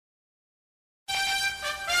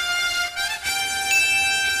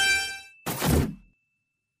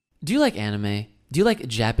Do you like anime? Do you like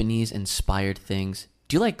Japanese inspired things?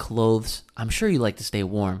 Do you like clothes? I'm sure you like to stay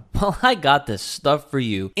warm. Well, I got this stuff for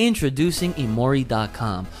you. Introducing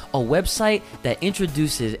Imori.com, a website that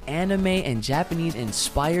introduces anime and Japanese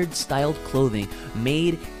inspired styled clothing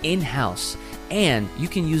made in-house. And you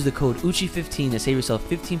can use the code UCHI15 to save yourself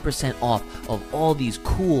 15% off of all these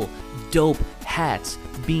cool, dope hats,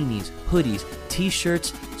 beanies, hoodies,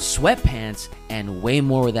 t-shirts, sweatpants, and way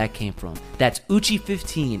more where that came from. That's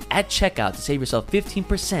UCHI15 at checkout to save yourself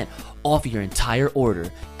 15% off your entire order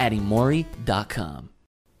at Imori.com.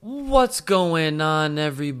 What's going on,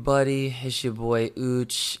 everybody? It's your boy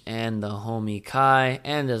Uch and the homie Kai,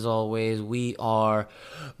 and as always, we are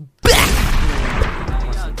back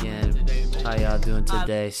once again. How y'all doing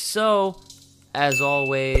today? So, as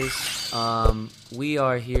always, we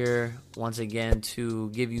are here once again to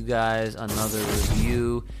give you guys another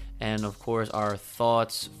review and, of course, our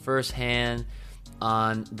thoughts firsthand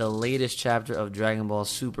on the latest chapter of Dragon Ball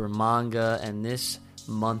Super manga, and this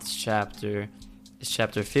month's chapter is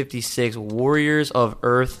chapter 56, Warriors of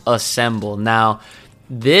Earth Assemble. Now,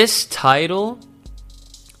 this title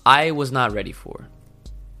I was not ready for.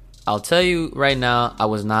 I'll tell you right now, I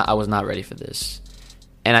was not ready for this.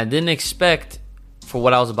 And I didn't expect for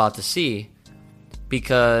what I was about to see,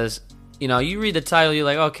 because, you know, you read the title, you're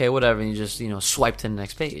like, okay, whatever, and you just, you know, swipe to the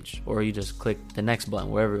next page, or you just click the next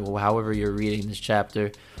button, however you're reading this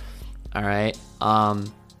chapter. All right.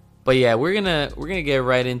 But yeah, we're gonna get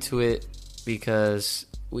right into it because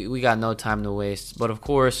we got no time to waste. But of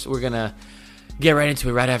course, we're gonna get right into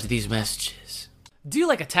it right after these messages. Do you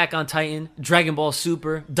like Attack on Titan, Dragon Ball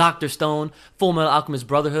Super, Dr. Stone, Full Metal Alchemist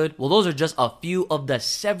Brotherhood? Well, those are just a few of the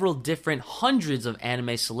several different hundreds of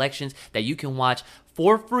anime selections that you can watch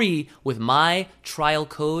for free with my trial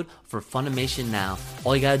code for Funimation Now.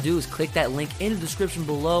 All you gotta do is click that link in the description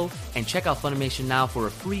below and check out Funimation Now for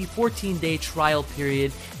a free 14-day trial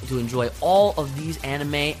period to enjoy all of these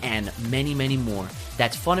anime and many, many more.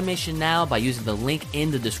 That's Funimation Now by using the link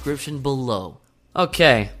in the description below.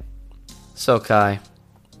 Okay. So Kai,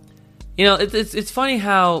 you know, it's funny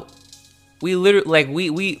how we literally, like,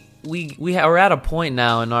 we are at a point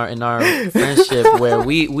now in our friendship where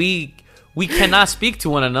we cannot speak to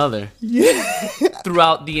one another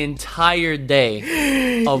throughout the entire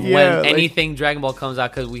day of when anything Dragon Ball comes out,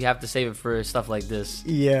 because we have to save it for stuff like this.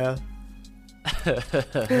 Yeah.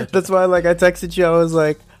 That's why, like, I texted you. I was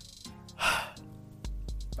like,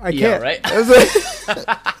 I can't. Yeah, right? I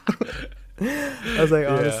was like,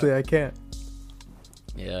 honestly, I can't.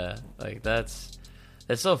 Yeah, like that's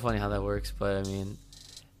so funny how that works. But I mean,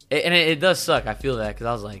 it does suck. I feel that because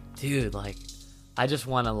I was like, dude, like, I just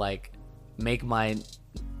want to, like, make my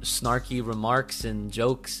snarky remarks and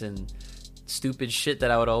jokes and stupid shit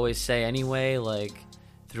that I would always say anyway, like,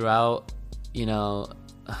 throughout, you know,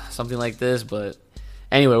 something like this. But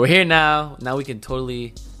anyway, we're here now. Now we can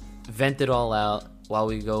totally vent it all out while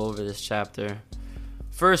we go over this chapter.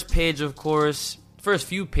 First page, of course, first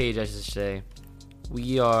few pages, I should say,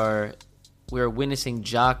 we are witnessing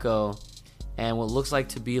Jaco and what looks like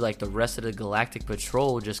to be like the rest of the Galactic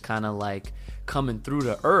Patrol just kind of like coming through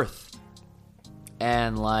to Earth.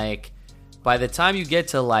 And like by the time you get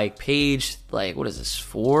to like page, like, what is this,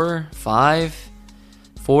 4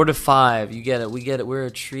 to 5, you get it, we're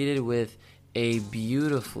treated with a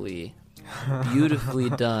beautifully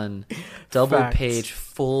done double Facts. page,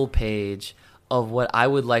 full page of what I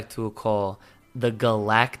would like to call the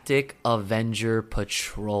Galactic Avenger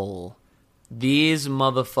Patrol. These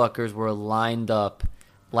motherfuckers were lined up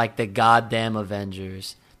like the goddamn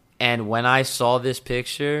Avengers. And when I saw this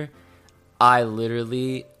picture, I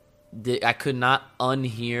literally I could not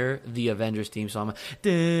unhear the Avengers theme song.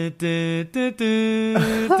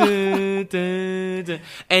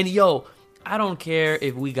 And yo, I don't care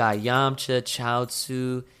if we got Yamcha,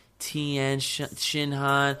 Chaozu, Tien,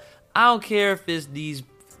 Shinhan. I don't care if it's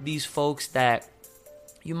these folks that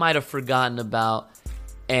you might have forgotten about,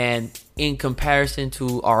 and in comparison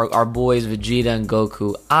to our boys Vegeta and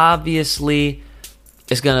Goku, obviously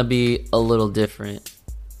it's gonna be a little different.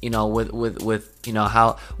 You know, with you know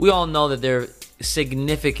how we all know that they're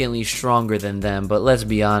significantly stronger than them, but let's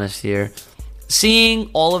be honest here. Seeing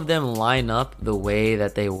all of them line up the way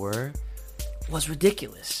that they were was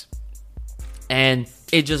ridiculous. And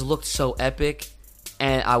it just looked so epic.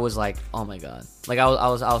 And I was like, oh my god. Like I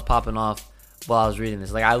was popping off while I was reading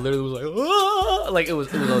this. Like I literally was like, ah! Like it was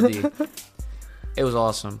OD. It was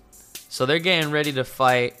awesome. So they're getting ready to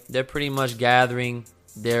fight. They're pretty much gathering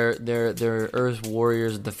their Earth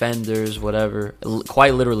warriors, defenders, whatever.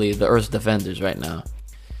 Quite literally the Earth defenders right now.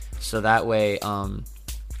 So that way,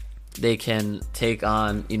 they can take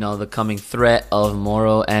on, the coming threat of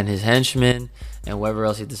Moro and his henchmen and whoever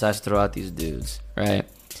else he decides to throw out these dudes, right?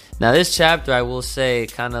 Now, this chapter, I will say,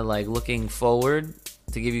 kind of like looking forward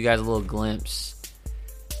to give you guys a little glimpse.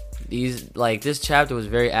 This chapter was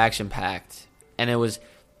very action-packed, and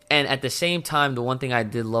at the same time, the one thing I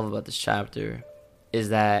did love about this chapter is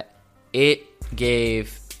that it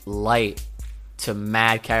gave light to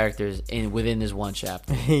mad characters within this one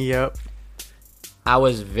chapter. Yep. I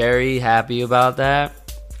was very happy about that.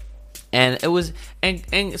 And it was, and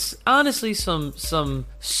honestly, some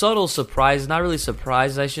subtle surprises. Not really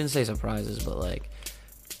surprises. I shouldn't say surprises, but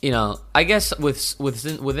I guess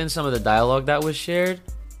within some of the dialogue that was shared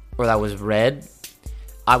or that was read,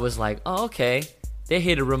 I was like, oh, okay, they're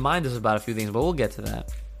here to remind us about a few things, but we'll get to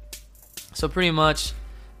that. So pretty much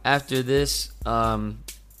after this,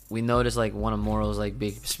 we noticed one of Moro's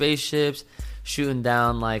big spaceships shooting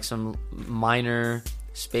down some minor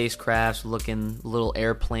spacecrafts looking little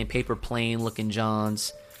airplane, paper plane looking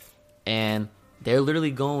Johns, and they're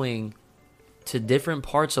literally going to different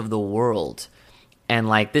parts of the world, and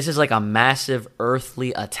this is a massive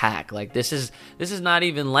earthly attack. This is not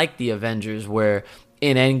even like the Avengers where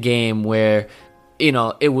in Endgame where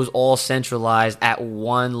it was all centralized at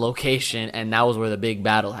one location and that was where the big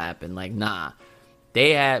battle happened. Nah,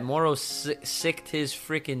 they had Moro sicked his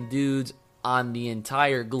freaking dudes on the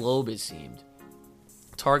entire globe, it seemed,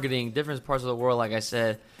 targeting different parts of the world, like I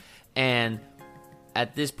said. And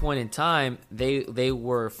at this point in time, they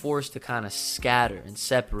were forced to kind of scatter and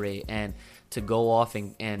separate and to go off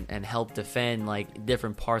and help defend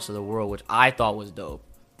different parts of the world, which I thought was dope.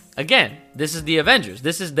 Again, this is the Avengers.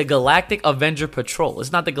 This is the Galactic Avenger Patrol.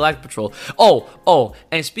 It's not the Galactic Patrol. Oh,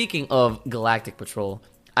 and speaking of Galactic Patrol,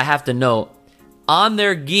 I have to note, on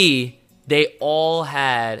their gi, they all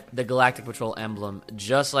had the Galactic Patrol emblem,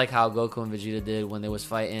 just like how Goku and Vegeta did when they was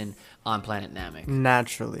fighting on Planet Namek.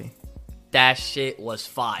 Naturally. That shit was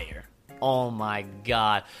fire. Oh my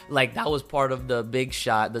god. That was part of the big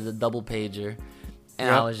shot, the double pager.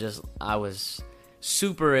 And yep. I was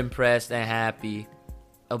super impressed and happy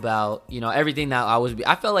about, everything that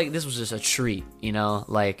I felt like this was just a treat,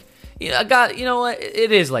 I got, what?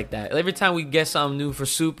 It is like that. Every time we get something new for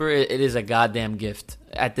Super, it is a goddamn gift.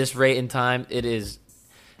 At this rate in time, it is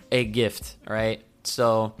a gift, right?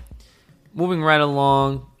 So, moving right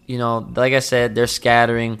along, like I said, they're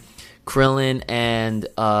scattering. Krillin and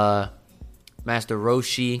Master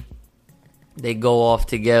Roshi, they go off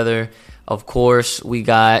together. Of course, we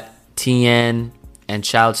got Tien and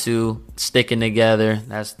Chaozu sticking together.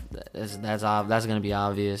 That's gonna be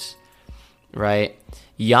obvious, right?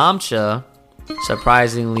 Yamcha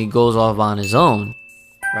surprisingly goes off on his own,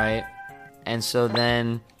 right? And so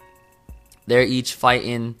then they're each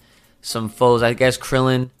fighting some foes. I guess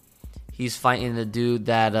Krillin, he's fighting the dude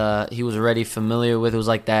that he was already familiar with. It was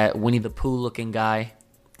that Winnie the Pooh looking guy.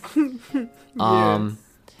 Yeah.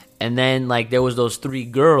 And then there was those three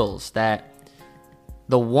girls that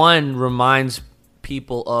the one reminds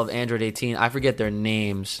people of Android 18. I forget their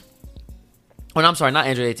names. Oh, no, I'm sorry, not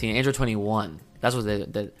Android 18, Android 21. That's what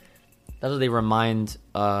they remind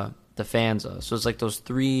the fans of. So it's those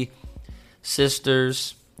three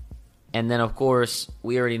sisters, and then of course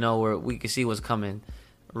we already know where we can see what's coming.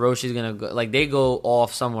 Roshi's gonna go, they go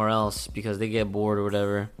off somewhere else because they get bored or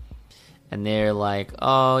whatever, and they're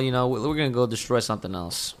oh, we're gonna go destroy something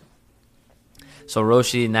else. So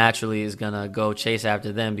Roshi naturally is gonna go chase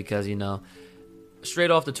after them because straight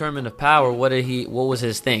off the Tournament of Power, what was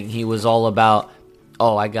his thing? He was all about,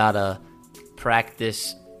 I gotta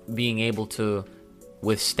practice being able to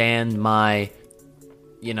withstand my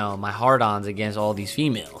my hard-ons against all these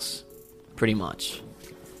females, pretty much.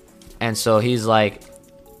 And so he's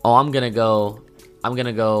I'm gonna go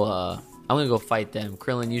fight them.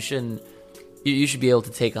 Krillin, you should be able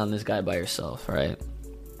to take on this guy by yourself, right?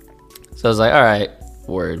 So I was all right,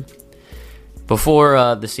 word.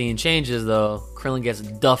 Before the scene changes, though, Krillin gets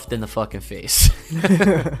duffed in the fucking face.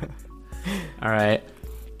 All right.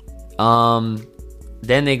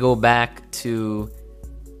 Then they go back to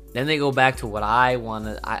what I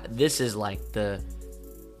wanted. This is the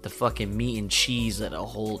fucking meat and cheese of the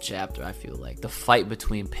whole chapter. I feel the fight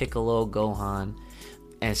between Piccolo, Gohan,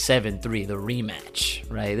 and 7-3, the rematch.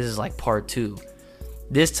 Right. This is part 2.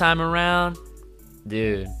 This time around,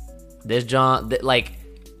 dude, there's John.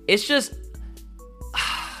 It's just,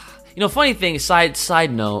 funny thing.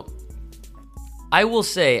 Side note. I will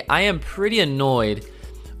say I am pretty annoyed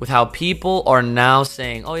with how people are now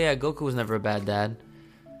saying, "Oh yeah, Goku was never a bad dad,"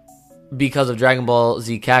 because of Dragon Ball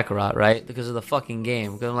Z Kakarot, right? Because of the fucking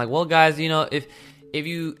game. Because I'm well, guys, if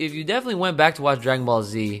you definitely went back to watch Dragon Ball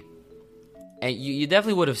Z, and you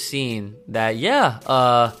definitely would have seen that.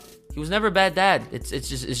 He was never a bad dad. It's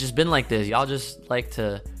just been like this. Y'all just like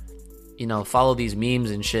to, follow these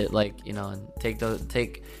memes and shit, like, and take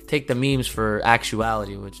the memes for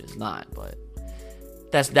actuality, which is not. But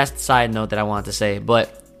that's the side note that I wanted to say.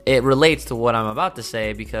 But it relates to what I'm about to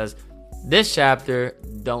say, because this chapter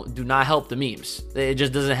do not help the memes. It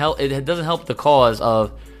just doesn't help. It doesn't help the cause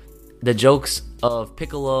of the jokes of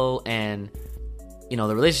Piccolo and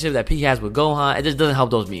the relationship that P has with Gohan. It just doesn't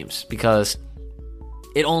help those memes, because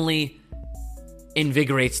it only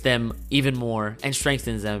invigorates them even more and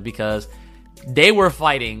strengthens them, because they were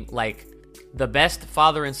fighting like the best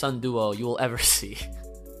father and son duo you will ever see.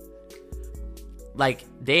 Like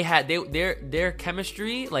their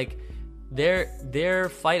chemistry, like their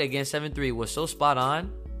fight against 7-3 was so spot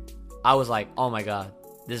on. I was like, oh my god,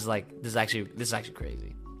 this is actually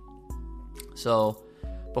crazy. So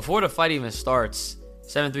before the fight even starts,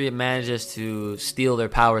 7-3 manages to steal their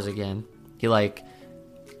powers again. He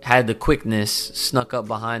had the quickness, snuck up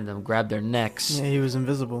behind them, grabbed their necks. Yeah, he was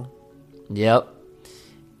invisible. Yep.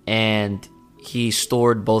 And he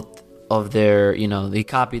stored both of their, he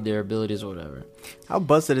copied their abilities or whatever. How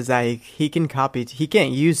busted is that? He can copy. He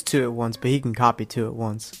can't use two at once, but he can copy two at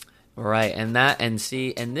once. Right. And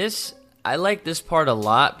this, I like this part a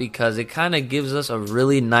lot, because it kind of gives us a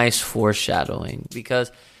really nice foreshadowing.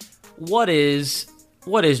 Because what is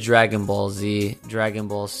Dragon Ball Z, Dragon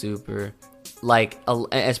Ball Super? Like,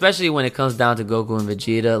 especially when it comes down to Goku and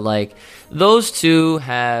Vegeta, like, those two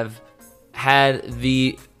have had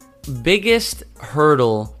the biggest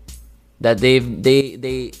hurdle that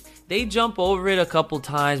they jump over it a couple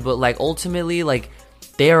times, but like ultimately, like,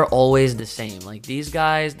 they are always the same. Like, these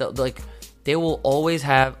guys, they will always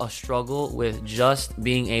have a struggle with just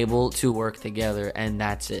being able to work together, and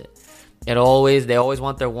that's it. They always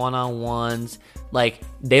want their one-on-ones. Like,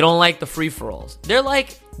 they don't like the free-for-alls. They're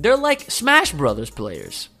like Smash Brothers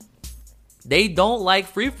players. They don't like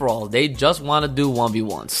free-for-alls. They just want to do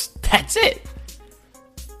 1v1s. That's it.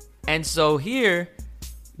 And so here,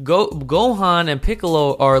 Gohan and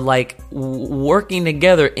Piccolo are like working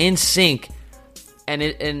together in sync, and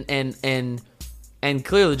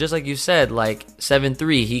clearly, just like you said, like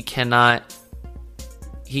 7-3, he cannot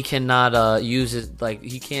use his, like,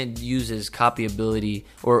 he can't use his copy ability,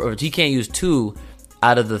 or he can't use two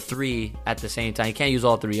out of the three at the same time. He can't use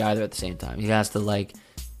all three either at the same time. He has to, like,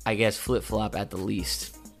 I guess, flip-flop at the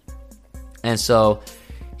least. And so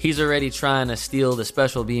he's already trying to steal the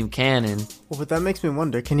special beam cannon. Well, but that makes me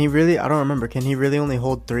wonder, can he really, I don't remember, can he really only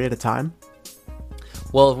hold three at a time?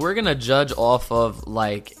 Well, if we're going to judge off of,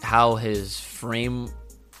 like, how his frame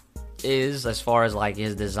is, as far as, like,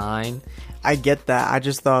 his design, I get that. I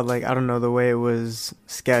just thought, like, I don't know, the way it was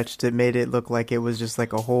sketched, it made it look like it was just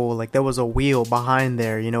like a whole, like there was a wheel behind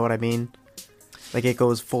there, you know what I mean? Like, it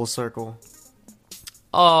goes full circle.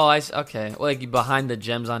 Oh, okay. Well, like, behind the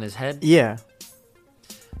gems on his head? Yeah.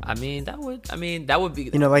 That would be...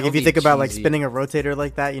 You know, like, if you think about, like, spinning a rotator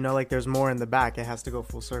like that, you know, like, there's more in the back. It has to go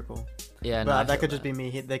full circle. Yeah, but that could just be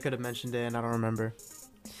me. They could have mentioned it, and I don't remember.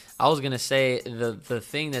 I was going to say, the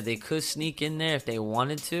thing that they could sneak in there if they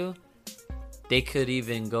wanted to, they could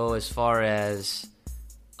even go as far as...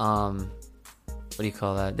 what do you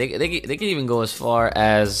call that? They could even go as far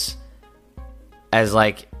as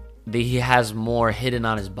like... he has more hidden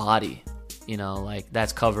on his body, you know, like,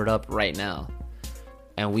 that's covered up right now,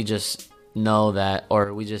 and we just know that,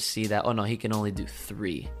 or we just see that, oh no, he can only do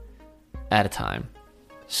 3 at a time.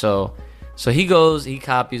 So he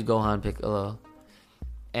copies Gohan Piccolo,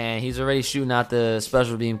 and he's already shooting out the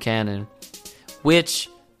special beam cannon, which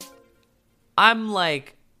I'm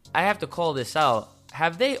like, I have to call this out.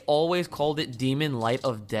 Have they always called it Demon Light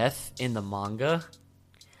of Death in the manga?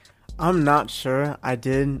 I'm not sure. I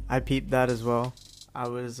peeped that as well. I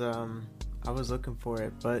was looking for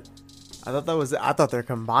it, but I thought their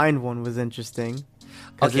combined one was interesting.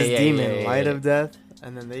 Because it's Demon Light of Death,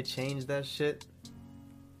 and then they changed that shit.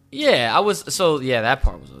 Yeah, that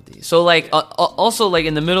part was OD. So, like, also, like,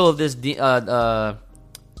 in the middle of this, I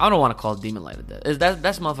don't want to call it Demon Light of Death.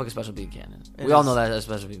 That's motherfucking special beam cannon. We all know that's a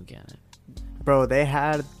special beam cannon. Bro, they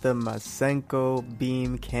had the Masenko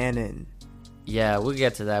beam cannon. Yeah, we'll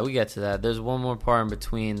get to that. There's one more part in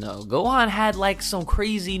between, though. Gohan had, like, some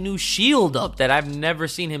crazy new shield up that I've never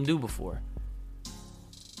seen him do before.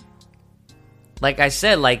 Like I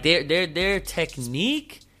said, like, their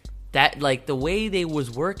technique, that, like, the way they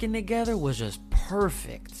was working together was just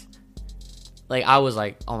perfect. Like, I was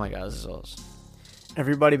like, oh my god, this is awesome.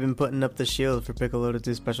 Everybody been putting up the shield for Piccolo to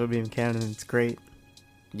do special beam cannon. It's great.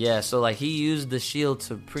 Yeah, so, like, he used the shield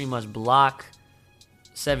to pretty much block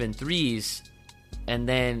 7-3s, and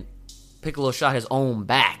then Piccolo shot his own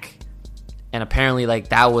back, and apparently like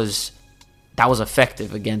that was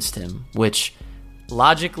effective against him, which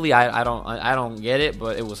logically I don't get it,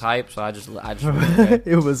 but it was hype, so I just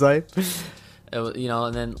it was hype. It was,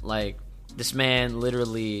 and then like this man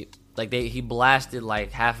literally like he blasted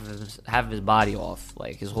like half of his body off,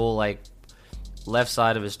 like his whole like left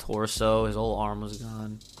side of his torso, his whole arm was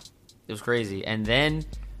gone. It was crazy. And then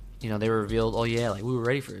they revealed, oh yeah, like we were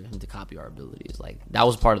ready for him to copy our abilities, like that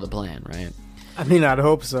was part of the plan, right? I mean, I'd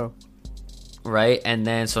hope so. Right? And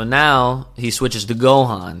then so now he switches to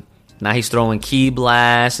Gohan. Now he's throwing Ki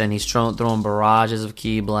Blasts, and he's throwing barrages of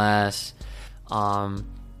Ki Blasts.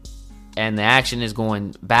 And the action is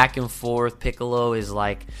going back and forth. Piccolo is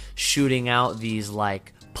like shooting out these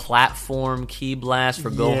like platform Ki Blasts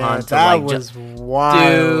for Gohan to that like was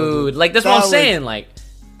wild. Dude, like that's what I'm saying. Like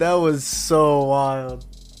that was so wild.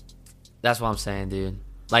 That's what I'm saying, dude.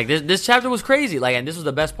 Like this chapter was crazy. Like, and this was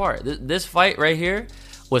the best part. This fight right here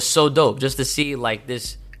was so dope. Just to see like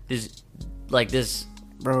this.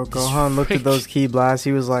 Bro, Gohan looked at those Ki Blasts.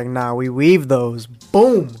 He was like, "Nah, we weave those.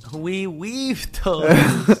 Boom, we weave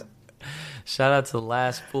those." Shout out to the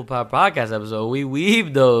last Full Power Podcast episode. We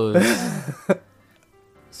weave those.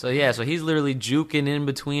 So yeah, so he's literally juking in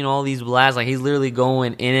between all these blasts. Like he's literally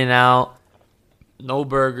going in and out, no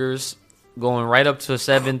burgers, going right up to a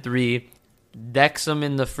 7-3, decks him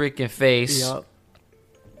in the freaking face. Yep.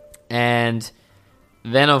 And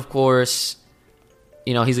then of course,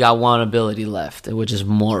 he's got one ability left, which is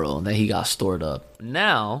Moro, that he got stored up.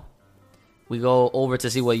 Now we go over to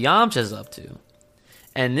see what Yamcha's up to.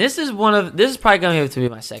 And this is probably going to have to be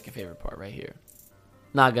my second favorite part right here.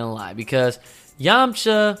 Not going to lie. Because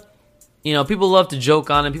Yamcha, people love to joke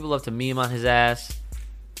on him. People love to meme on his ass.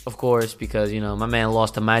 Of course, because, my man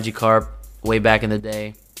lost to Magikarp way back in the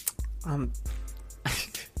day.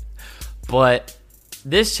 But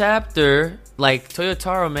this chapter, like,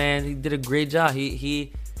 Toyotaro, man, he did a great job.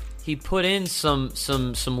 He put in some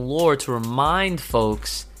lore to remind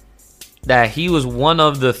folks that he was one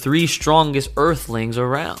of the 3 strongest Earthlings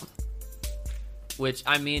around. Which,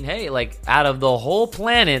 I mean, hey, like, out of the whole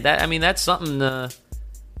planet, that's something to,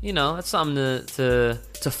 that's something to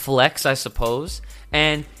flex, I suppose.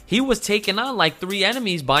 And he was taking on, like, 3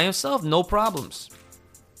 enemies by himself, no problems.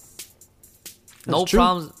 No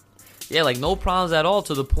problems. Yeah, like, no problems at all,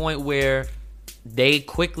 to the point where they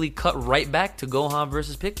quickly cut right back to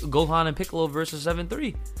Gohan and Piccolo versus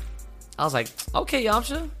 7-3. I was like, okay,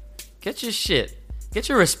 Yamcha. Get your shit. Get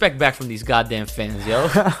your respect back from these goddamn fans, yo.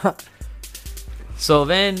 So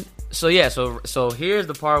here's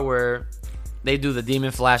the part where they do the Demon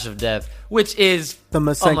Flash of Death, which is the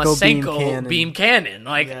Masenko beam cannon.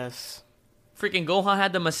 Like, yes. Freaking Gohan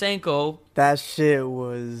had the Masenko. That shit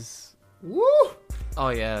was... Woo! Oh,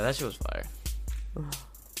 yeah, that shit was fire.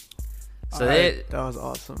 That was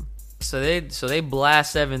awesome. So they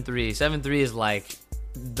blast 7-3. 7-3 is like...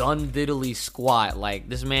 done diddly squat. Like,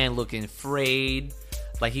 this man looking frayed,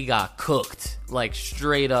 like he got cooked, like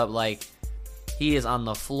straight up, like he is on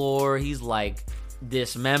the floor, he's like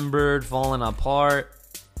dismembered, falling apart.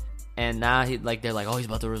 And now they're like, oh, he's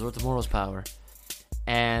about to resort to Moro's power,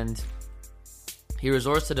 and he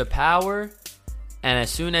resorts to the power. And as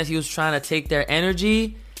soon as he was trying to take their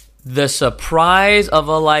energy, the surprise of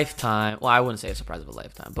a lifetime, well, I wouldn't say a surprise of a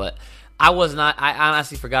lifetime, but I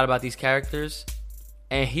honestly forgot about these characters.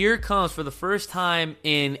 And here comes, for the first time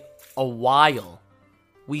in a while,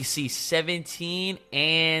 we see 17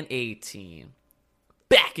 and 18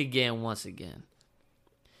 back again once again.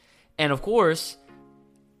 And of course,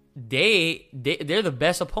 they're the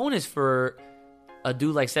best opponents for a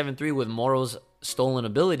dude like 7-3 with Moro's stolen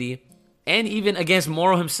ability, and even against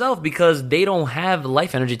Moro himself, because they don't have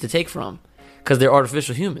life energy to take from, because they're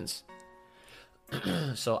artificial humans.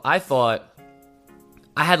 So I thought,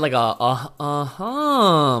 I had like a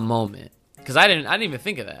moment, because I didn't even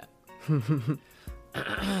think of that.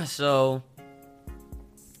 So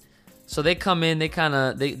they come in,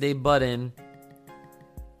 they butt in,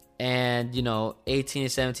 and 18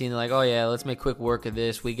 and 17, they're like, oh yeah, let's make quick work of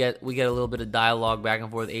this. We get a little bit of dialogue back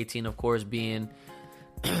and forth. 18, of course, being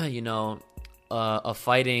a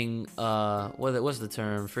fighting what's the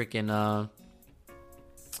term? Freaking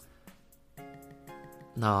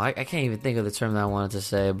no, I can't even think of the term that I wanted to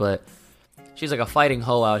say, but she's like a fighting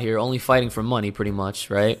hoe out here, only fighting for money, pretty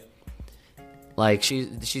much, right? Like she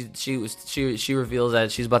reveals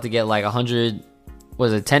that she's about to get like 10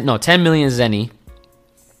 million zenny,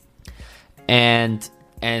 and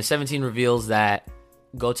 17 reveals that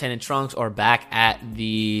Goten and Trunks are back at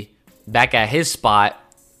his spot,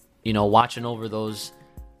 watching over those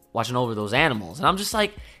animals. And I'm just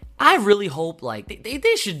like, I really hope like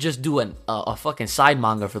they should just do a fucking side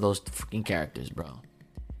manga for those fucking characters, bro.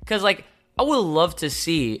 Because like I would love to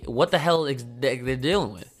see what the hell they're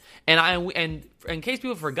dealing with. And in case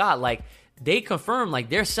people forgot, like they confirmed like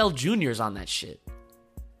they're Cell Juniors on that shit.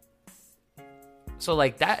 So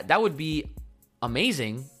like that would be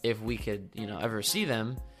amazing if we could, ever see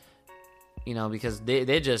them, because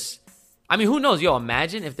they just, I mean, who knows? Yo,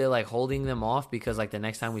 imagine if they're like holding them off because like the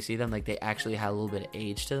next time we see them, like they actually had a little bit of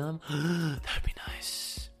age to them. That'd be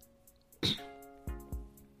nice.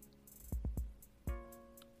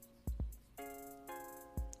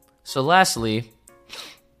 So lastly,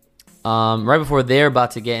 right before they're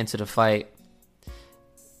about to get into the fight,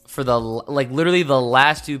 for the literally the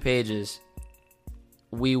last 2 pages,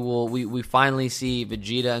 we finally see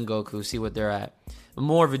Vegeta and Goku, see what they're at.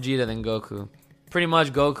 More Vegeta than Goku. Pretty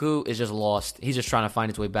much Goku is just lost. He's just trying to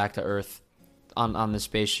find his way back to Earth on this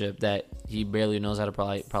spaceship that he barely knows how to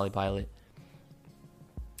probably pilot.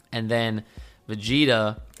 And then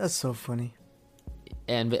Vegeta, that's so funny.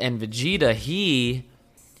 And Vegeta,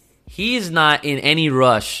 he's not in any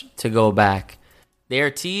rush to go back.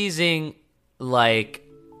 They're teasing like,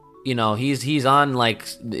 he's on like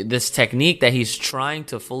this technique that he's trying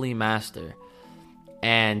to fully master.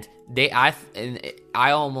 And I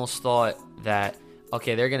almost thought that,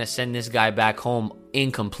 okay, they're gonna send this guy back home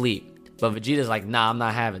incomplete. But Vegeta's like, nah, I'm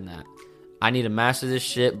not having that. I need to master this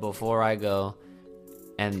shit before I go,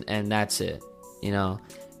 and that's it, And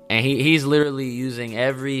he's literally using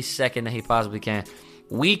every second that he possibly can.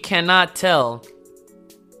 We cannot tell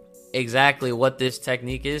exactly what this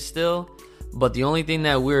technique is still, but the only thing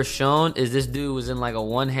that we're shown is this dude was in like a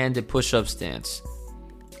one-handed push-up stance.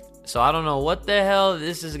 So I don't know what the hell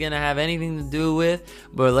this is going to have anything to do with,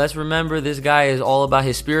 but let's remember this guy is all about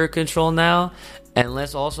his spirit control now. And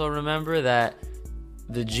let's also remember that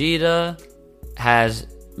Vegeta has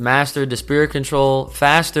mastered the spirit control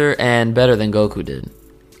faster and better than Goku did,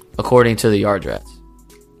 according to the Yardrats.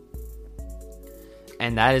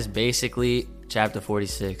 And that is basically chapter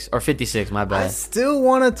 46, or 56, my bad. I still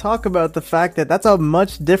want to talk about the fact that that's a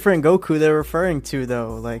much different Goku they're referring to,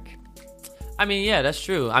 though. Like, I mean, yeah, that's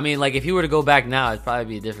true. I mean, like, if he were to go back now, it'd probably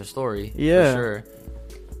be a different story. Yeah. For sure.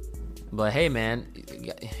 But hey, man,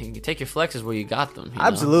 you take your flexes where you got them.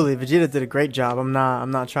 Absolutely. Vegeta did a great job. I'm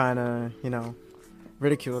not trying to,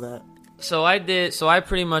 ridicule that. So I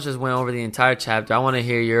pretty much just went over the entire chapter. I want to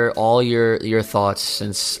hear all your thoughts,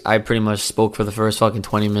 since I pretty much spoke for the first fucking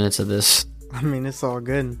 20 minutes of this. I mean, it's all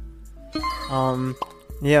good.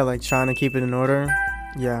 Yeah, like trying to keep it in order.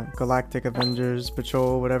 Yeah, Galactic Avengers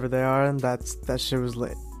Patrol, whatever they are, that shit was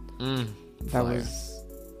lit. That was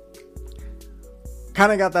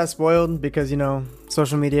kind of got that spoiled because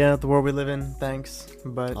social media, the world we live in. Thanks,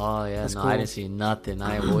 but oh yeah, no, cool. I didn't see nothing.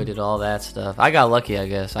 I avoided all that stuff. I got lucky, I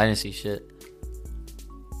guess. I didn't see shit.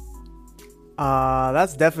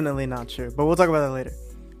 That's definitely not true, but we'll talk about that later.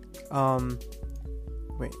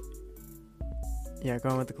 Wait. Yeah,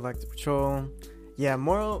 going with the Galactic Patrol. Yeah,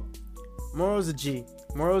 Moro's a G.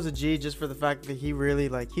 Moro's a G just for the fact that he really,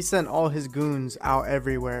 he sent all his goons out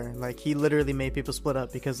everywhere. Like, he literally made people split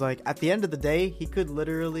up because, at the end of the day, he could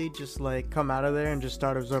literally just, come out of there and just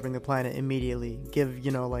start absorbing the planet immediately. Give,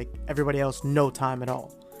 everybody else no time at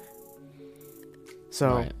all.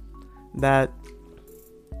 So, right.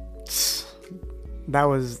 That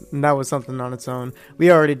was something on its own.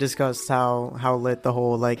 We already discussed how lit the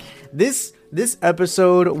whole this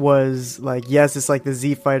episode was yes, it's the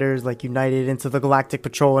Z fighters united into the Galactic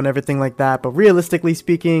Patrol and everything like that, but realistically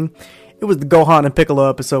speaking, it was the Gohan and Piccolo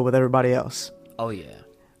episode with everybody else. Oh yeah.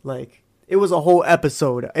 It was a whole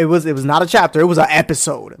episode. It was not a chapter, it was an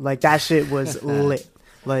episode. That shit was lit.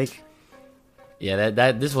 Yeah,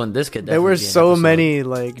 this could definitely there were be an so episode. many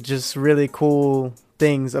just really cool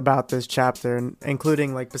things about this chapter,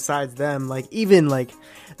 including besides them, even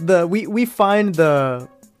we find the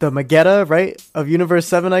Magetta, right, of Universe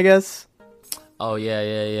 7, I guess. Oh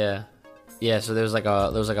yeah. So there was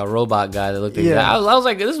a robot guy that looked like that. I was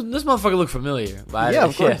like, this motherfucker looked familiar. But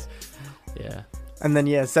of course. Yeah. And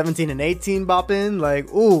then 17 and 18 bop in,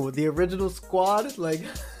 ooh, the original squad,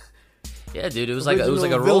 yeah, dude, it was like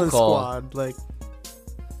a roll call. Squad,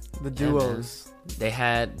 the duos. They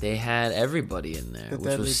had everybody in there,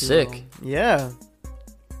 which was sick. Yeah.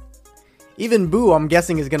 Even Boo, I'm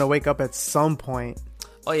guessing, is gonna wake up at some point.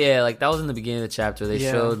 Oh yeah, that was in the beginning of the chapter. They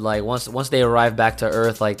showed once they arrived back to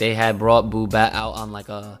Earth, they had brought Boo back out on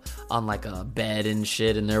a bed and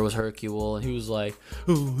shit, and there was Hercule, and he was like,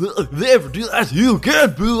 "Oh, they ever do that to you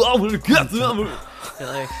again, Boo? I'm gonna get them."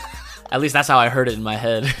 At least that's how I heard it in my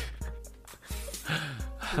head.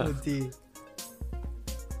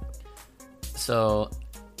 So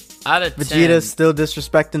Out of 10, Vegeta's still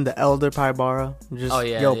disrespecting the elder Paibara. Just,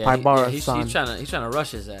 Paibara, he's trying to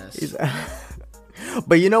rush his ass.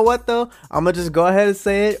 But you know what though? I'm gonna just go ahead and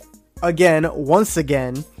say it again, once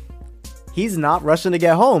again. He's not rushing to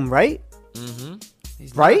get home, right?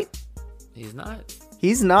 Mm-hmm. Right? He's not.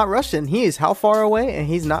 He's not rushing. He is how far away, and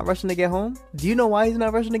he's not rushing to get home? Do you know why he's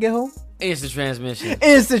not rushing to get home? Instant transmission.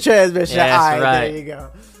 Instant transmission. Yeah, that's right. There you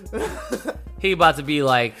go. He about to be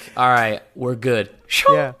like, all right, we're good.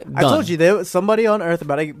 Yeah, done. I told you there was somebody on Earth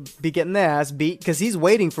about to be getting their ass beat because he's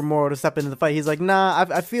waiting for Moro to step into the fight. He's like, nah,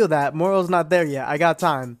 I feel that Moro's not there yet. I got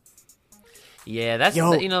time. Yeah, that's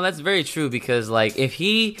that's very true because like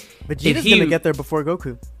Vegeta's gonna get there before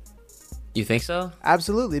Goku. You think so?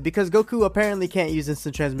 Absolutely, because Goku apparently can't use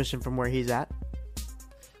instant transmission from where he's at.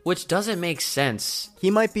 Which doesn't make sense.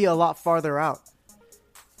 He might be a lot farther out.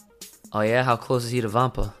 Oh yeah, how close is he to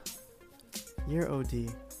Vampa? You're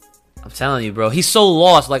OD. I'm telling you, bro. He's so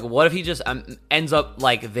lost. Like, what if he just ends up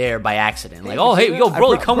like there by accident? Like, oh hey, yo,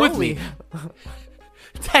 Broly, come with me.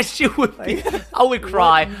 That shit would be. I would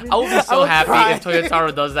cry. I would be so happy if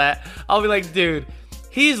Toyotaro does that. I'll be like, dude,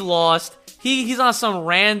 he's lost. He's on some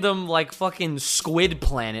random like fucking squid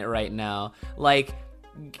planet right now. Like,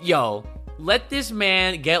 yo, let this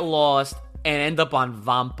man get lost and end up on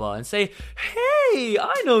Vampa and say, hey,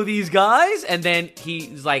 I know these guys. And then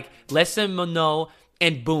he's like, lets them know.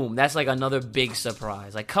 And boom, that's like another big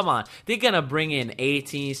surprise. Like, come on. They're going to bring in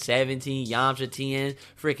 18, 17, Yamcha Tien,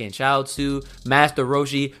 freaking Chaozu, Master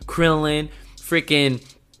Roshi, Krillin, freaking,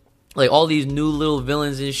 like, all these new little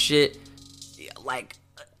villains and shit. Like,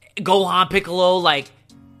 Gohan, Piccolo, like,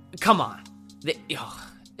 come on.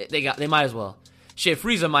 They might as well. Shit,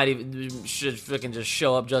 Frieza should freaking just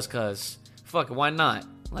show up just because. Fuck, why not?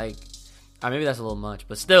 Like, maybe that's a little much,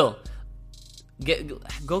 but still.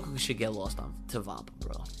 Goku should get lost to Vampa,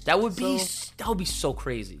 bro. That would be so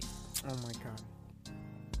crazy. Oh my god.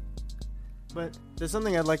 But there's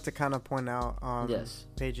something I'd like to kind of point out on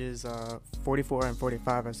pages 44 and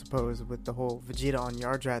 45, I suppose, with the whole Vegeta on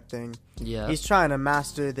Yardrat thing. Yeah. He's trying to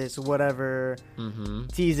master this whatever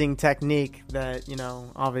teasing technique that,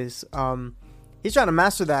 obvious. He's trying to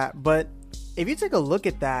master that, but if you take a look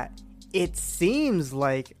at that, it seems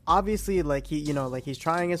like obviously like like he's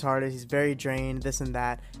trying his hardest, he's very drained, this and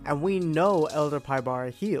that, and we know Elder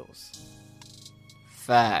Paibara heals.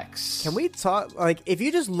 Facts. Can we talk like if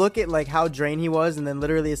you just look at like how drained he was and then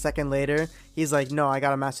literally a second later he's like, no, I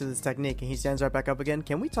gotta master this technique, and he stands right back up again?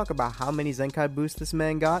 Can we talk about how many Zenkai boosts this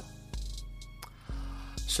man got?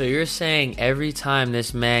 So you're saying every time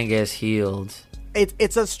this man gets healed,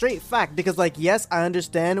 it's a straight fact, because like, yes, I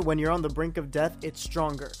understand when you're on the brink of death it's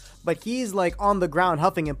stronger, but he's like on the ground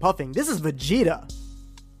huffing and puffing. This is Vegeta.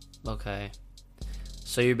 Okay.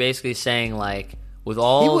 So you're basically saying like with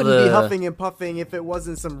all he wouldn't be huffing and puffing if it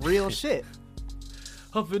wasn't some real shit.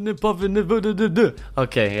 Huffing and puffing.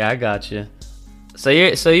 Okay, yeah, I got you. So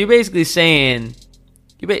you're basically saying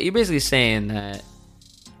that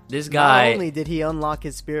this guy, not only did he unlock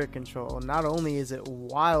his spirit control, not only is it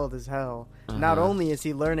wild as hell, not only is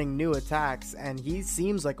he learning new attacks, and he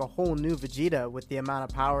seems like a whole new Vegeta with the amount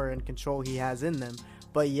of power and control he has in them,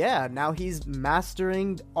 but yeah, now he's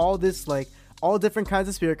mastering all this, like, all different kinds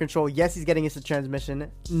of spirit control. Yes, he's getting instant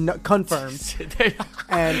transmission, confirmed.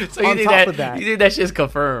 And so on top of that, you think that shit's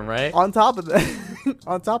confirmed, right? On top of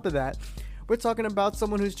that, we're talking about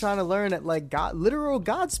someone who's trying to learn at like literal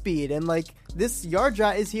god speed, and like this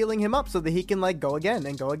Yardrat is healing him up so that he can like go again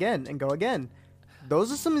and go again and go again.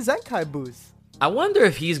 Those are some Zenkai boosts. I wonder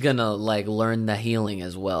if he's gonna like learn the healing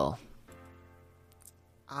as well,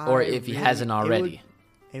 or if he hasn't already.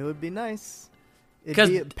 It would be nice. It'd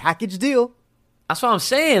be a package deal. That's what I'm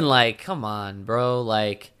saying. Like, come on, bro.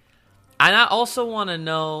 Like, and I also want to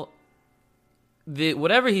know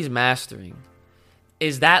whatever he's mastering.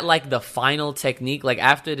 Is that like the final technique? Like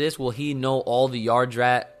after this, will he know all the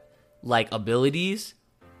Yardrat like abilities?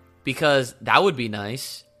 Because that would be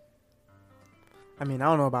nice. I mean, I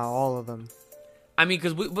don't know about all of them. I mean,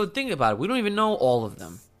 but think about it. We don't even know all of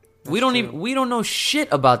them. That's true. We don't know shit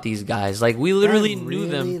about these guys. Like we literally knew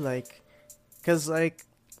them. Like, because like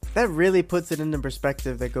that really puts it into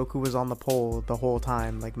perspective that Goku was on the pole the whole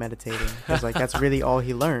time, like meditating. Because like that's really all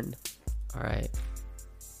he learned. All right.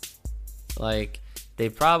 Like. They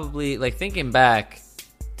probably, like, thinking back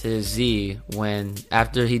to Z when,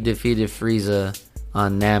 after he defeated Frieza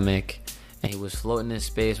on Namek, and he was floating in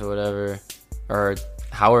space or whatever, or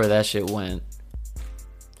however that shit went.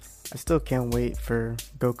 I still can't wait for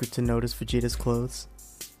Goku to notice Vegeta's clothes.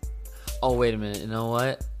 Oh, wait a minute. You know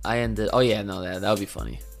what? Oh, yeah, no, that would be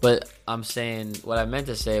funny. But I'm saying, what I meant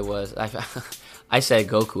to say was, I said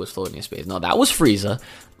Goku was floating in space. No, that was Frieza.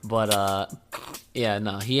 But yeah,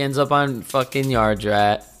 no, he ends up on fucking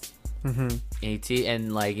Yardrat. AT,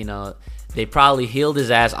 and like, you know, they probably healed his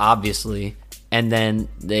ass, obviously, and then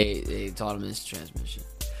they taught him his transmission.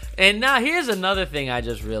 And now here's another thing I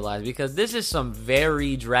just realized, because this is some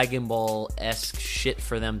very Dragon Ball-esque shit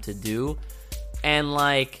for them to do, and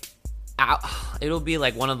like, it'll be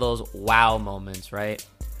like one of those wow moments, right?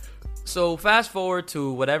 So fast forward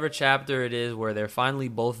to whatever chapter it is where they're finally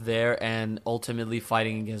both there and ultimately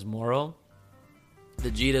fighting against Moro.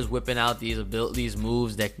 Vegeta's whipping out these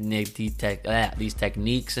moves, these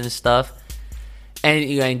techniques and stuff,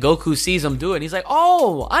 and Goku sees him do it. And he's like,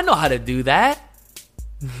 "Oh, I know how to do that."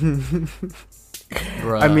 I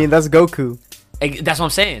mean, that's Goku. That's what I'm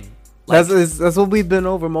saying. Like, that's what we've been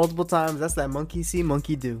over multiple times. That's that monkey see,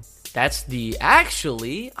 monkey do. That's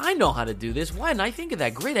I know how to do this. Why didn't I think of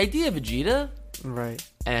that? Great idea, Vegeta. Right.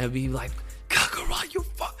 And he'll be like, Kakarot, you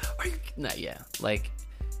fuck. Are you? Nah, yeah. Like,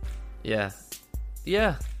 yeah.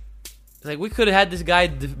 Yeah. Like, we could have had this guy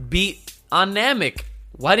beat on Namek.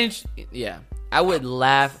 Why didn't you? Yeah. I would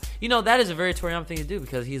laugh. You know, that is a very Toriyama thing to do,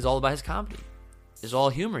 because he's all about his comedy. It's all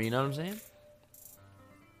humor, you know what I'm saying?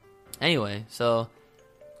 Anyway, so.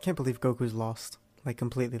 Can't believe Goku's lost. Like,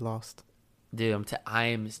 completely lost. Dude, I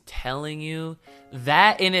am telling you,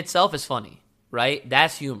 that in itself is funny, right?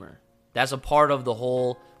 That's humor. That's a part of the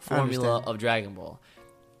whole formula of Dragon Ball.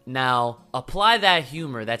 Now, apply that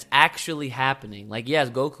humor that's actually happening. Like, yes,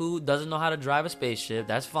 Goku doesn't know how to drive a spaceship.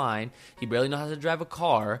 That's fine. He barely knows how to drive a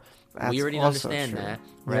car. We already understand that,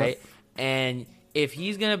 right? Yep. And if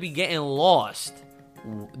he's going to be getting lost,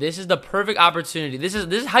 this is the perfect opportunity. This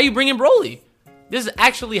is how you bring in Broly. This is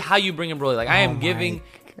actually how you bring in Broly. Like, I am giving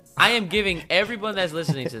everyone that's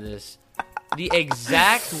listening to this the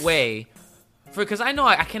exact way, because I know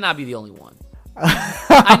I cannot be the only one.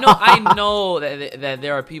 I know that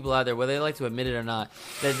there are people out there, whether they like to admit it or not,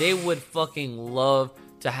 that they would fucking love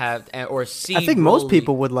to have or see. I think Broly. Most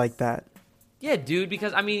people would like that. Yeah, dude,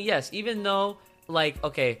 because I mean, yes, even though, like,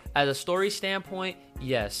 okay, as a story standpoint,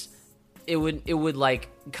 yes, it would like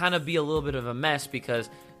kind of be a little bit of a mess, because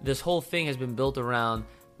this whole thing has been built around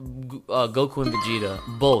Goku and Vegeta,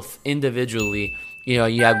 both individually. You know,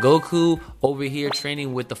 you have Goku over here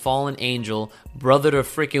training with the fallen angel, brother to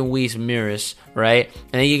freaking Whis Mirus, right?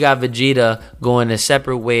 And then you got Vegeta going in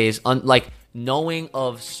separate ways, like knowing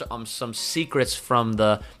of some secrets from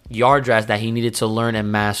the Yardrats that he needed to learn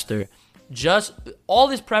and master. Just all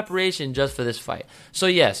this preparation just for this fight. So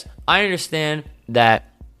yes, I understand that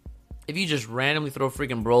if you just randomly throw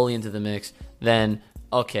freaking Broly into the mix, then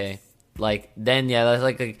okay. Like, then, yeah, that's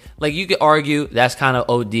like you could argue that's kind of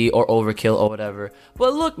OD or overkill or whatever.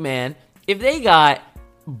 But look, man, if they got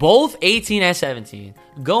both 18 and 17,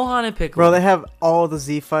 Gohan and Piccolo. Bro, they have all the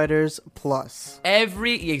Z fighters plus.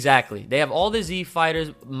 Exactly. They have all the Z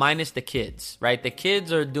fighters minus the kids, right? The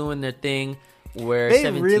kids are doing their thing where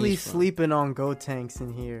they really sleeping on Gotenks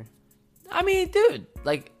in here. I mean, dude,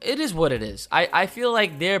 like, it is what it is. I feel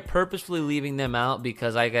like they're purposefully leaving them out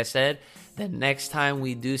because, like I said, the next time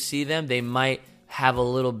we do see them, they might have a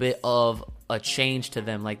little bit of a change to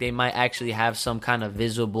them. Like, they might actually have some kind of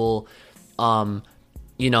visible,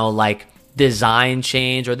 like, design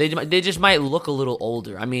change, or they just might look a little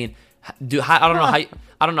older. I mean, I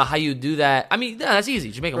don't know how you do that. I mean, yeah, that's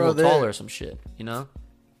easy. Just make them a little taller or some shit, you know?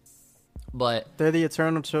 But they're the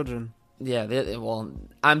eternal children. Yeah, well,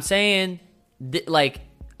 I'm saying, like,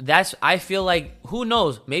 I feel like, who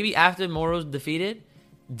knows? Maybe after Moro's defeated,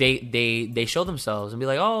 they show themselves and be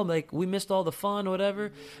like, oh, like, we missed all the fun or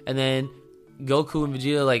whatever. And then Goku and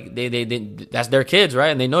Vegeta, like, they that's their kids, right?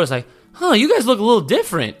 And they notice, like, huh, you guys look a little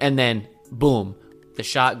different. And then, boom, the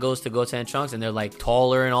shot goes to Goten and Trunks, and they're, like,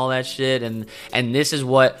 taller and all that shit. And this is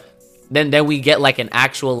what, then we get, like, an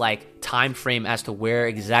actual, like, time frame as to where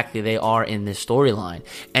exactly they are in this storyline.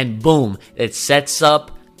 And boom, it sets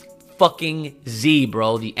up fucking Z,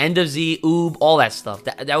 bro. The end of Z, Oob, all that stuff.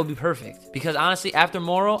 That would be perfect. Because honestly, after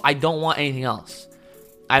Moro, I don't want anything else.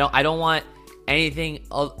 I don't want anything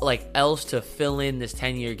else to fill in this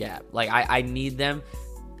 10-year gap. Like, I need them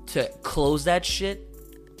to close that shit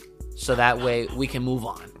so that way we can move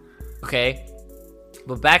on. Okay?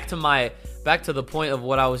 But back to the point of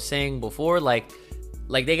what I was saying before, like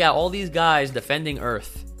they got all these guys defending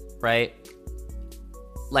Earth, right?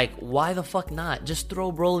 Like, why the fuck not? Just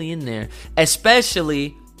throw Broly in there.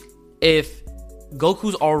 Especially if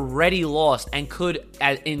Goku's already lost and could,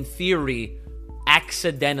 in theory,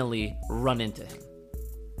 accidentally run into him.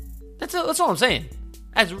 That's all I'm saying.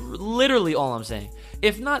 That's literally all I'm saying.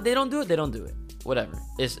 If not, they don't do it. They don't do it. Whatever.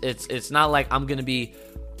 It's not like I'm gonna be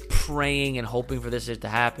praying and hoping for this shit to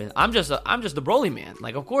happen. I'm just the Broly man.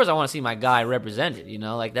 Like, of course I want to see my guy represented, you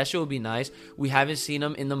know? Like, that shit would be nice. We haven't seen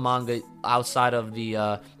him in the manga outside of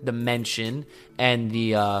the mention and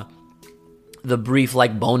the brief,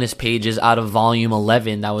 like, bonus pages out of volume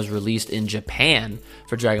 11 that was released in Japan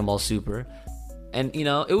for Dragon Ball Super. And, you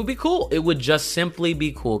know, it would be cool. It would just simply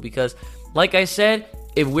be cool because, like I said,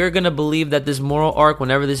 if we're going to believe that this Moro arc,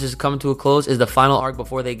 whenever this is coming to a close, is the final arc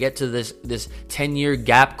before they get to this 10-year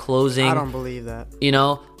gap closing. I don't believe that. You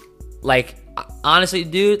know? Like, honestly,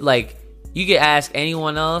 dude, like, you could ask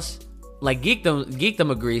anyone else. Like,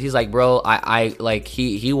 Geekdom agrees. He's like, bro, I like,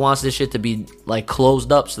 he wants this shit to be, like,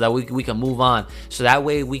 closed up so that we can move on. So that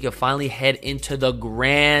way we can finally head into the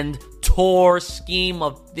grand tour scheme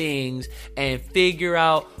of things and figure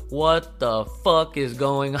out what the fuck is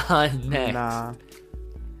going on next. Nah.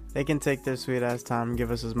 They can take their sweet ass time and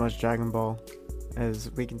give us as much Dragon Ball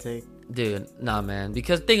as we can take. Dude, nah, man.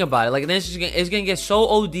 Because think about it. Like, then it's gonna get so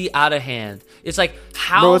OD out of hand. It's like,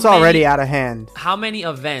 Bro, it's already out of hand. How many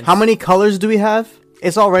events? How many colors do we have?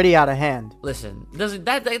 It's already out of hand. Listen,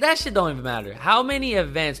 that shit don't even matter. How many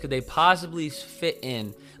events could they possibly fit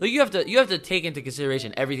in? Like, you have to take into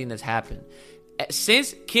consideration everything that's happened.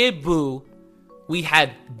 Since Kid Buu, we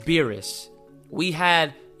had Beerus. We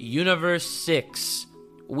had Universe 6.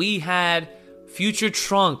 We had Future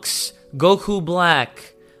Trunks, Goku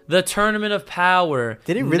Black, the Tournament of Power.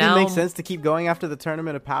 Did it really make sense to keep going after the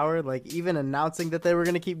Tournament of Power? Like, even announcing that they were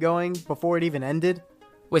going to keep going before it even ended?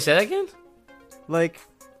 Wait, say that again? Like,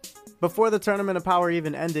 before the Tournament of Power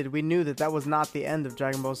even ended, we knew that was not the end of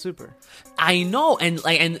Dragon Ball Super. I know, and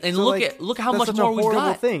so look how much more we got. That's such a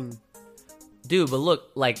horrible thing. Dude, but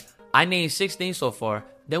look, like, I named 6 things so far.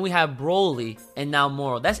 Then we have Broly, and now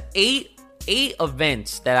Moro. That's 8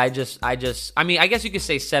 events that I mean, I guess you could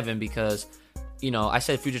say 7 because, you know, I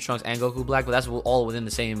said Future Trunks and Goku Black, but that's all within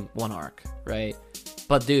the same one arc, right?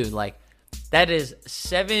 But dude, like, that is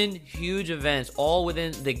 7 huge events all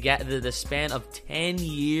within the span of 10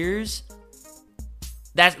 years.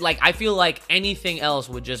 That's like, I feel like anything else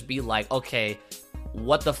would just be like, okay,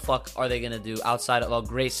 what the fuck are they gonna do outside of a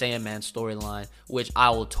Great Saiyan Man storyline, which I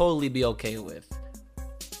will totally be okay with.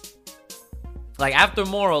 Like, after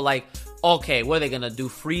Moro, like, okay, what are they gonna do?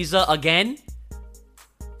 Frieza again?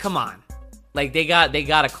 Come on, like, they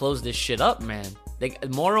gotta close this shit up, man.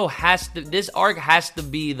 Moro this arc has to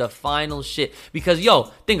be the final shit because, yo,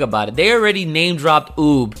 think about it. They already name dropped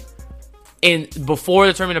Oob before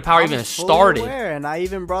the Tournament of Power even started. Aware, and I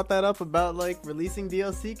even brought that up about, like, releasing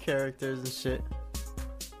DLC characters and shit.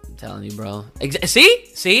 I'm telling you, bro.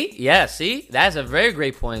 See, yeah, see, that's a very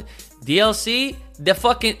great point. DLC, the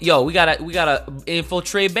fucking we gotta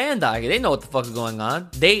infiltrate Bandai. They know what the fuck is going on.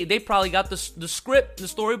 They probably got the script, the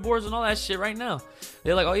storyboards, and all that shit right now.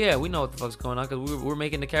 They're like, oh yeah, we know what the fuck's going on because we're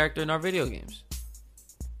making the character in our video games.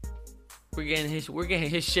 We're getting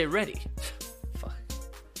his shit ready. Fuck.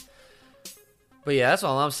 But yeah, that's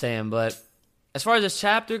all I'm saying. But as far as this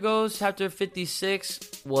chapter goes, chapter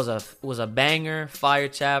 56 was a banger, fire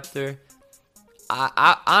chapter.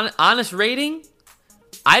 Honest rating,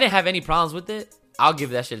 I didn't have any problems with it. I'll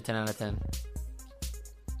give that shit a 10 out of 10.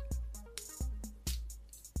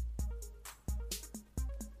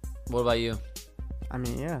 What about you? I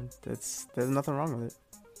mean, yeah, there's nothing wrong with it.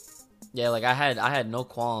 Yeah, like, I had no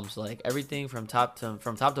qualms. Like, everything from top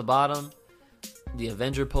to bottom, the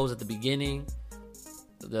Avenger pose at the beginning,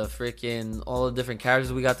 the freaking all the different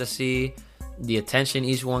characters we got to see, the attention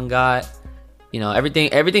each one got, you know,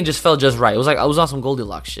 everything just felt just right. It was like I was on some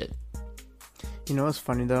Goldilocks shit. You know what's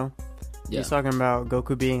funny though? Yeah. He's talking about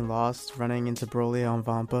Goku being lost, running into Broly on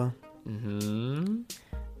Vampa. Mm-hmm.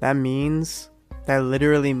 That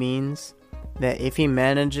literally means that if he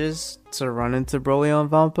manages to run into Broly on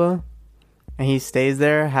Vampa and he stays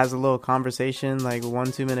there, has a little conversation, like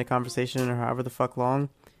 1-2 minute conversation or however the fuck long,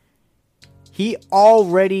 he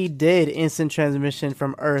already did instant transmission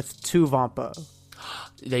from Earth to Vampa.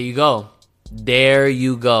 There you go.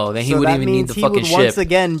 Then he wouldn't even need the fucking ship. He would once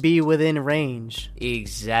again be within range.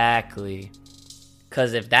 Exactly.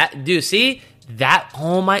 Because if that... Dude, see?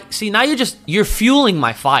 Now you're fueling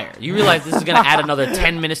my fire. You realize this is going to add another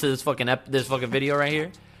 10 minutes to this fucking video right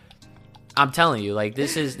here? I'm telling you, like,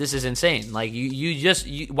 this is insane. Like,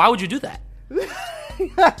 why would you do that?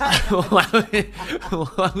 Why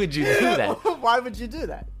would you do that? Why would you do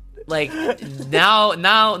that? Like,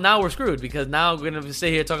 now we're screwed because now we're gonna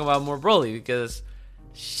sit here talking about more Broly because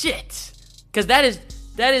shit. Because that is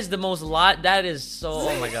the most that is so.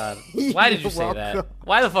 Oh my god! Why did you say that?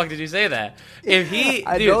 Why the fuck did you say that?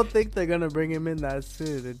 I don't think they're gonna bring him in that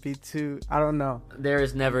soon. It'd be too. I don't know. There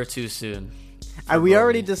is never too soon. And we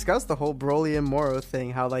already discussed the whole Broly and Moro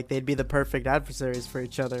thing, how like they'd be the perfect adversaries for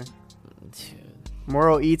each other. Dude.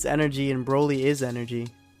 Moro eats energy and Broly is energy.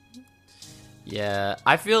 Yeah,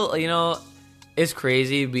 I feel, it's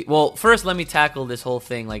crazy. Well, first let me tackle this whole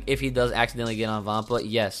thing. Like, if he does accidentally get on Vampa,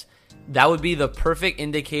 yes, that would be the perfect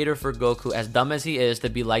indicator for Goku, as dumb as he is, to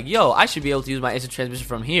be like, yo, I should be able to use my instant transmission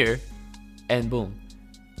from here, and boom.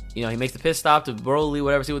 He makes the pit stop to Broly,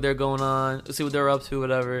 whatever, see what they're going on, see what they're up to,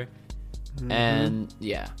 whatever. Mm-hmm. And,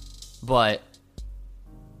 yeah. But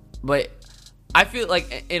I feel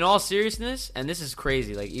like, in all seriousness, and this is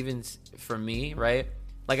crazy, like, even for me, right?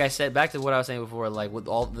 Like I said, back to what I was saying before, like, with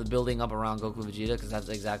all the building up around Goku Vegeta, because that's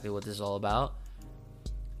exactly what this is all about.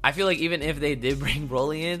 I feel like even if they did bring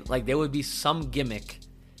Broly in, like, there would be some gimmick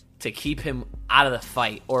to keep him out of the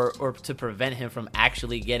fight, or to prevent him from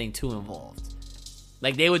actually getting too involved.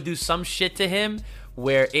 Like, they would do some shit to him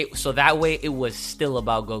so that way it was still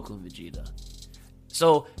about Goku Vegeta.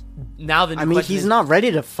 So now the new he's not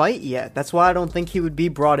ready to fight yet. That's why I don't think he would be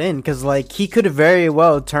brought in, because like he could very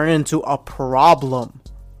well turn into a problem.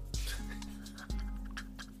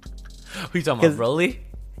 Who you talking about, Broly?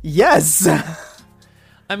 Yes.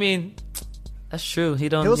 I mean, that's true.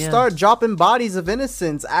 He'll start dropping bodies of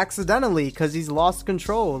innocents accidentally because he's lost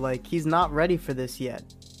control. Like, he's not ready for this yet.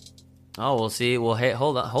 Oh, we'll see. Well, hey,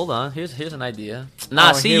 hold on. Here's an idea.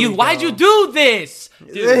 Why'd you do this,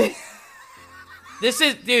 dude?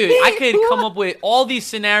 Dude, I could come up with all these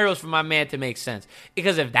scenarios for my man to make sense.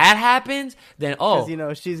 Because if that happens, then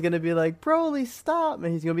because she's gonna be like, Broly, stop,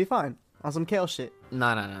 and he's gonna be fine on some Kale shit.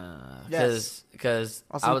 No. Because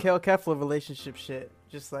on some Kale Kefla relationship shit,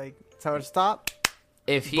 just like tell her to stop.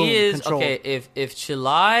 If he is controlled. Okay, if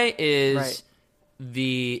Chilai is right.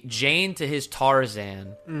 The Jane to his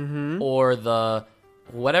Tarzan, mm-hmm. or the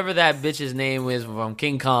whatever that bitch's name is from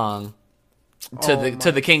King Kong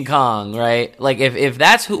to the King Kong, right? Like if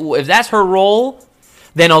that's her role,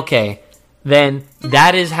 then okay, then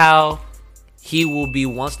that is how he will be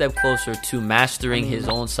one step closer to mastering his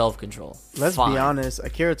own self-control. Let's be honest.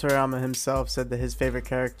 Akira Toriyama himself said that his favorite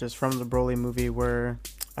characters from the Broly movie were,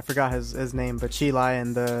 I forgot his name, but Chilai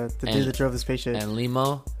and the dude that drove the spaceship. And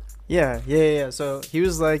Limo? Yeah. So he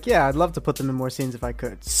was like, yeah, I'd love to put them in more scenes if I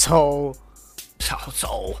could. So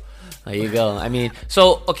there you go. I mean,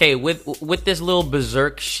 so, okay, with this little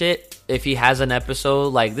berserk shit, if he has an episode,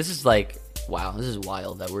 like, this is like, wow, this is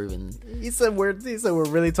wild that we're even. He said we're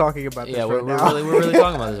really talking about this. Yeah, we're really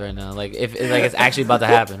talking about this right now. Like if it's actually about to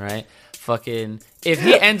happen, right? Fucking, if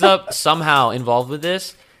he ends up somehow involved with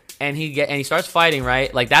this, and he starts fighting,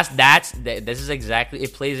 right? Like this is exactly,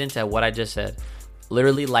 it plays into what I just said.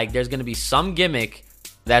 Literally, like, there's gonna be some gimmick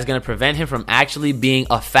that's gonna prevent him from actually being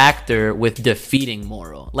a factor with defeating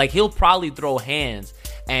Moro. Like, he'll probably throw hands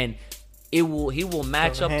and. He will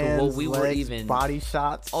match up to what we were even body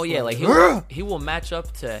shots. Oh yeah, like he will match up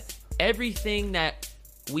to everything that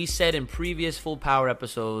we said in previous Full Power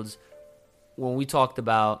episodes when we talked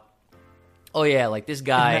about. Oh yeah, like this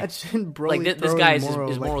guy. Imagine Broly like this guy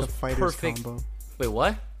is Moro's perfect. Combo. Wait,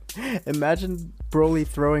 what? Imagine Broly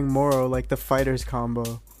throwing Moro like the fighters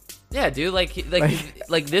combo. Yeah, dude, like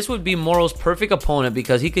this would be Moro's perfect opponent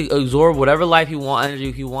because he could absorb whatever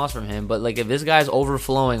energy he wants from him. But like, if this guy's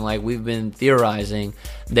overflowing, like we've been theorizing,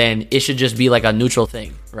 then it should just be like a neutral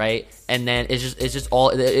thing, right? And then it's just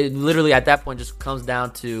all. It literally at that point just comes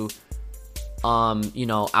down to,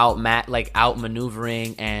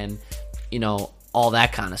 outmaneuvering and all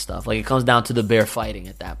that kind of stuff. Like, it comes down to the bare fighting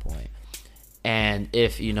at that point. And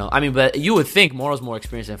if, but you would think Moro's more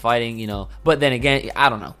experienced in fighting, but then again, I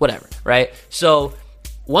don't know, whatever, right? So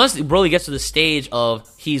once Broly gets to the stage of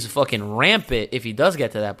he's fucking rampant, if he does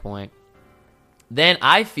get to that point, then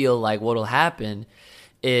I feel like what'll happen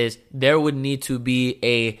is there would need to be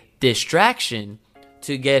a distraction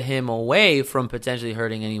to get him away from potentially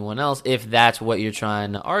hurting anyone else, if that's what you're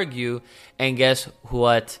trying to argue. And guess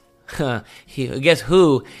what? Guess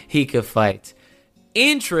who he could fight?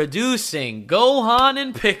 Introducing Gohan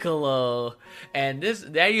and Piccolo. And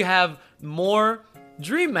there you have more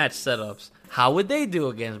dream match setups. How would they do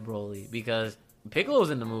against Broly? Because Piccolo's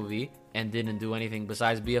in the movie and didn't do anything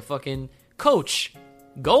besides be a fucking coach.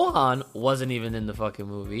 Gohan wasn't even in the fucking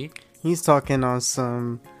movie. He's talking on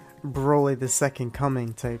some Broly the Second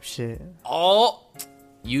Coming type shit. Oh,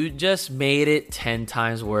 you just made it 10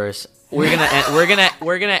 times worse. We're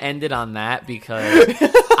gonna end it on that because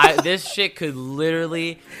this shit could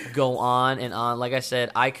literally go on and on. Like I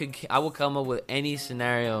said, I will come up with any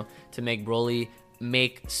scenario to make Broly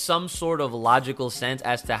make some sort of logical sense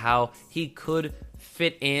as to how he could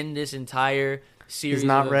fit in this entire series. He's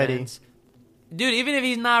not ready, dude. Even if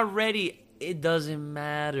he's not ready, it doesn't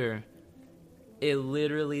matter. It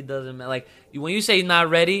literally doesn't matter. Like, when you say he's not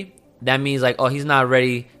ready, that means, like, oh, he's not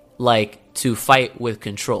ready, like, to fight with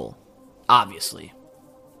control. Obviously.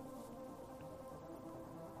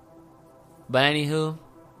 But anywho,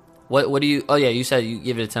 what do you... Oh, yeah, you said you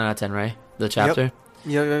give it a 10 out of 10, right? The chapter?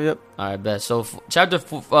 Yep. All right, bet. So, chapter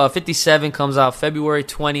 57 comes out February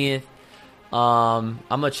 20th. I'm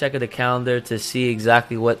going to check the calendar to see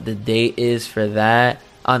exactly what the date is for that.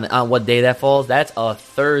 On what day that falls. That's a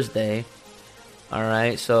Thursday. All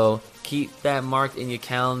right, so keep that marked in your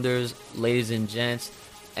calendars, ladies and gents.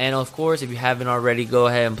 And, of course, if you haven't already, go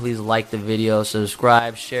ahead and please like the video,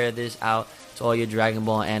 subscribe, share this out to all your Dragon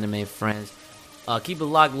Ball anime friends. Keep it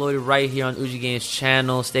locked, loaded right here on Uji Games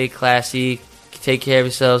channel. Stay classy. Take care of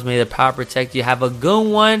yourselves. May the power protect you. Have a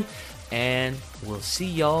good one. And we'll see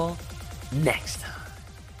y'all next time.